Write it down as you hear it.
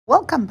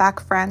Welcome back,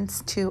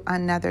 friends, to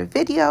another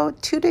video.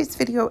 Today's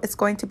video is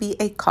going to be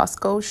a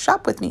Costco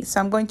shop with me. So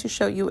I'm going to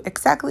show you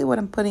exactly what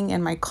I'm putting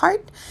in my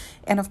cart.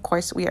 And of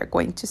course, we are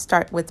going to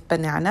start with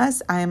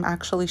bananas. I am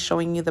actually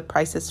showing you the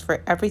prices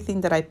for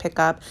everything that I pick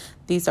up.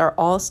 These are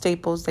all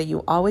staples that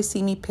you always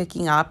see me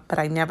picking up, but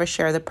I never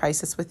share the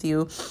prices with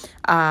you.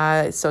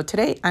 So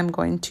today I'm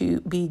going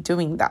to be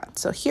doing that.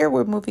 So here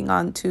we're moving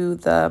on to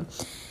the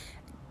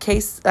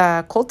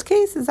cold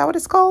case, is that what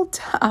it's called?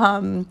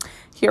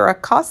 Here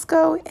at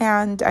Costco,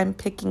 and I'm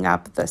picking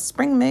up the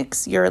spring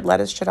mix. Your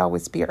lettuce should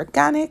always be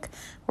organic.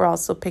 We're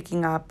also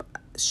picking up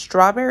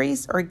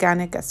strawberries,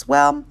 organic as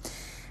well.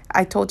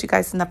 I told you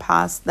guys in the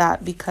past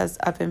that because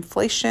of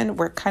inflation,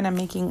 we're kind of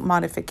making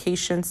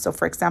modifications. So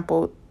for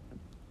example,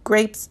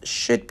 grapes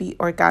should be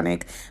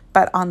organic,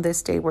 but on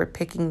this day we're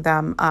picking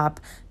them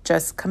up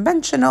just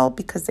conventional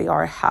because they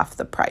are half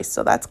the price.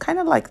 So that's kind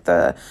of like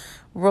the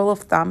rule of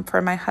thumb for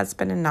my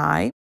husband and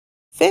I.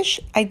 Fish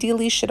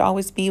ideally should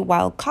always be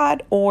wild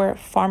caught or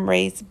farm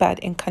raised, but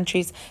in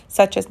countries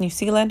such as New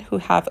Zealand who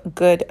have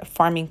good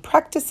farming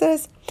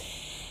practices.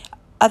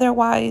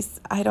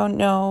 Otherwise, I don't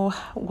know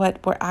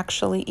what we're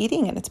actually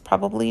eating, and it's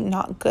probably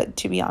not good,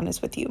 to be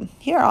honest with you.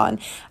 Here on,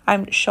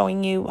 I'm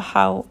showing you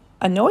how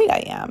annoyed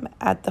I am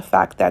at the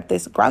fact that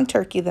this ground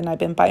turkey that I've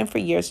been buying for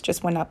years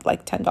just went up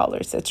like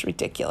 $10. It's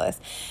ridiculous.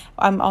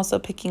 I'm also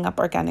picking up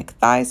organic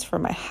thighs for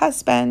my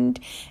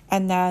husband.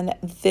 And then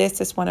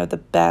this is one of the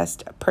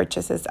best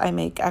purchases I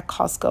make at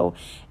Costco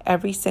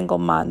every single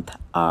month,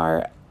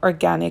 are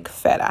organic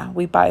feta.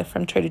 We buy it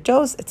from Trader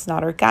Joe's. It's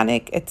not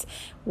organic. It's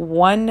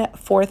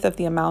 1/4 of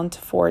the amount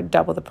for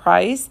double the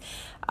price.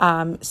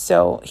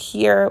 So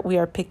here we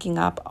are picking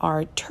up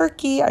our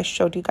turkey. I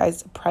showed you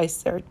guys the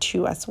price there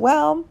too as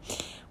well.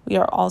 We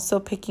are also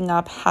picking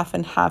up half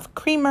and half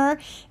creamer.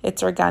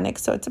 It's organic,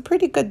 so it's a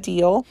pretty good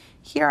deal.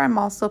 Here I'm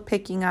also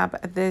picking up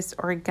this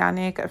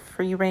organic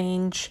free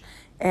range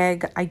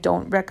egg. I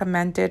don't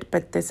recommend it,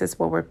 but this is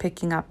what we're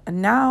picking up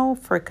now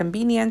for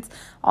convenience.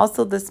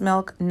 Also, this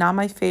milk, not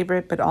my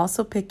favorite, but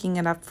also picking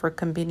it up for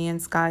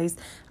convenience, guys.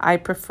 I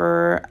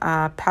prefer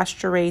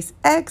pasture-raised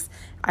eggs.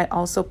 I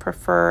also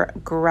prefer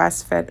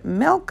grass-fed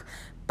milk,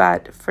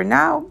 but for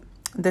now,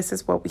 this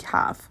is what we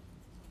have.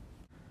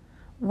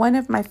 One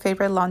of my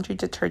favorite laundry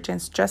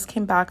detergents just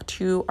came back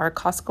to our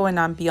Costco, and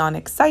I'm beyond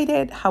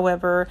excited.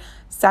 However,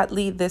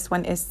 sadly, this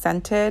one is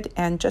scented,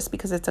 and just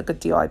because it's a good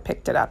deal, I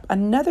picked it up.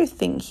 Another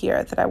thing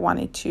here that I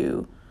wanted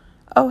to...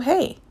 Oh,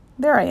 hey,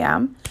 there I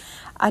am.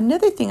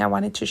 Another thing I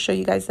wanted to show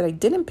you guys that I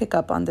didn't pick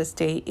up on this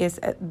day is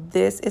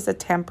this is a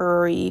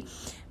temporary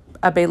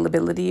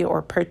availability or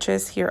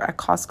purchase here at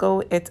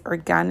Costco. It's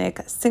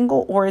organic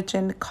single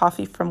origin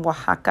coffee from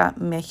Oaxaca,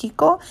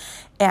 Mexico.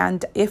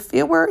 And if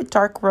it were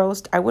dark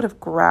roast, I would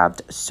have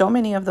grabbed so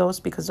many of those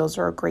because those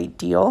are a great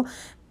deal,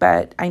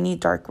 but I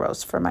need dark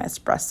roast for my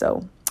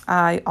espresso.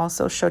 I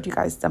also showed you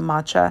guys the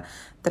matcha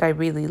that I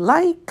really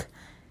like.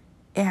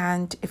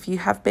 And if you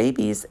have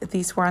babies,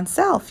 these were on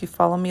sale. If you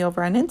follow me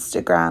over on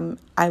Instagram,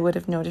 I would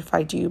have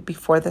notified you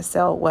before the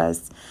sale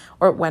was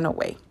or went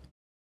away.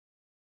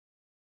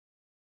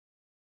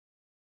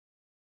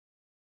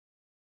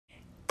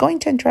 Going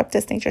to interrupt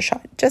this nature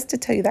shot just to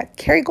tell you that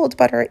Kerrygold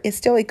butter is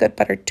still a good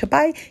butter to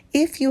buy.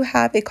 If you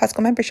have a Costco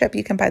membership,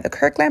 you can buy the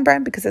Kirkland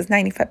brand because it's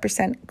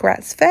 95%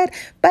 grass-fed,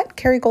 but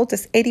Kerrygold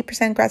is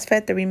 80%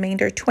 grass-fed. The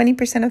remainder,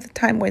 20% of the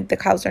time when the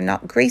cows are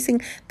not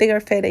grazing, they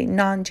are fed a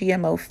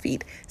non-GMO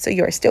feed. So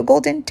you are still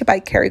golden to buy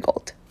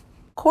Kerrygold.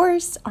 Of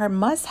course, our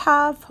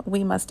must-have,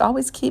 we must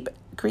always keep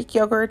Greek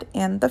yogurt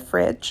in the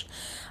fridge.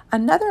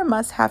 Another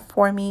must-have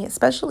for me,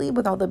 especially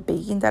with all the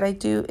baking that I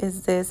do,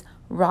 is this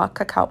raw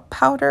cacao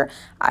powder.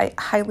 I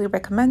highly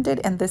recommend it,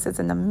 and this is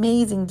an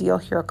amazing deal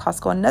here at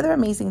Costco. Another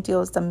amazing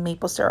deal is the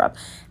maple syrup.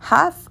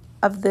 Half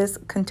of this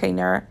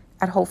container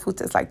at Whole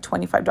Foods is like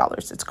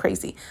 $25. It's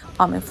crazy.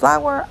 Almond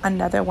flour,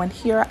 another one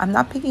here. I'm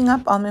not picking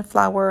up almond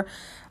flour.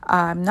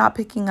 I'm not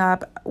picking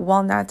up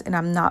walnuts, and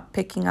I'm not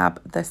picking up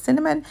the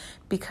cinnamon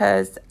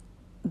because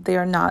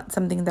they're not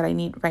something that I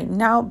need right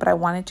now, but I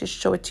wanted to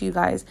show it to you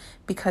guys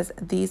because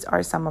these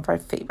are some of our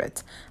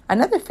favorites.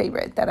 Another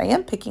favorite that I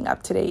am picking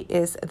up today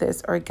is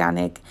this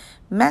organic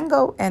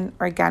mango and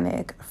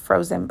organic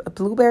frozen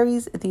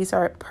blueberries. These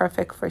are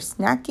perfect for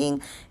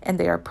snacking, and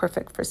they are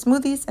perfect for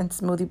smoothies and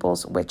smoothie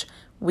bowls, which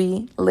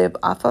we live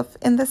off of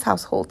in this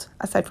household,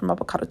 aside from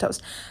avocado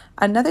toast.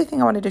 Another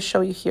thing I wanted to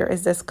show you here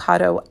is this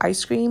Cotto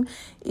ice cream.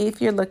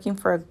 If you're looking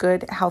for a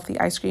good, healthy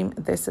ice cream,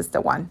 this is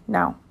the one.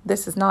 Now,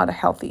 this is not a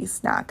healthy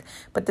snack,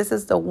 but this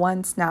is the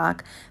one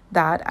snack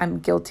that I'm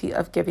guilty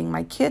of giving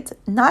my kids.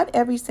 Not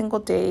every single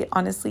day.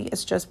 Honestly,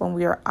 it's just when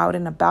we are out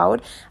and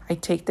about, I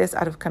take this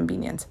out of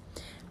convenience.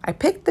 I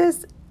picked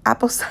this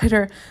apple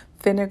cider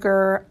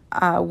vinegar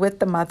with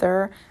the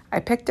mother. I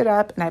picked it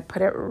up and I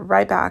put it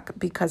right back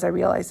because I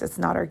realized it's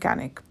not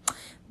organic.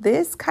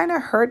 This kind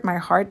of hurt my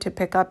heart to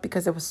pick up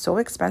because it was so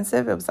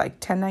expensive. It was like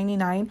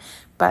 $10.99.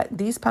 But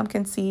these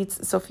pumpkin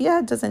seeds,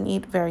 Sophia doesn't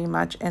eat very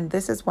much, and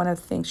this is one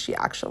of the things she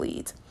actually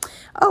eats.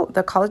 Oh,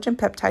 the collagen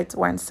peptides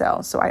were on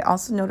sale. So I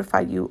also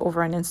notified you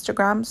over on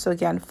Instagram. So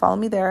again, follow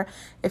me there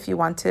if you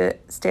want to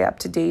stay up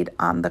to date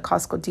on the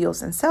Costco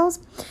deals and sales.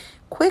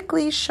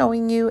 Quickly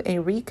showing you a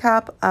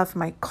recap of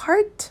my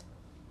cart.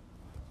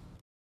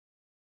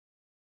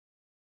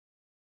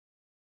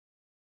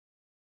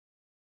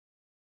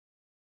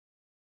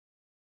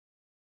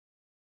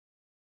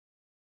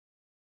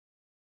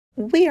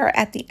 We are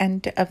at the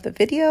end of the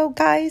video,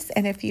 guys,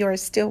 and if you are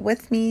still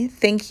with me,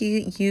 thank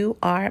you. You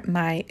are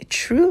my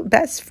true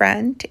best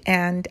friend,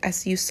 and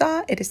as you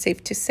saw, it is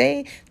safe to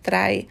say that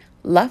I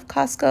love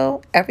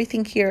Costco.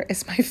 Everything here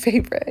is my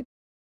favorite.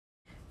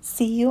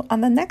 See you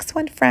on the next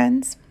one,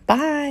 friends.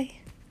 Bye.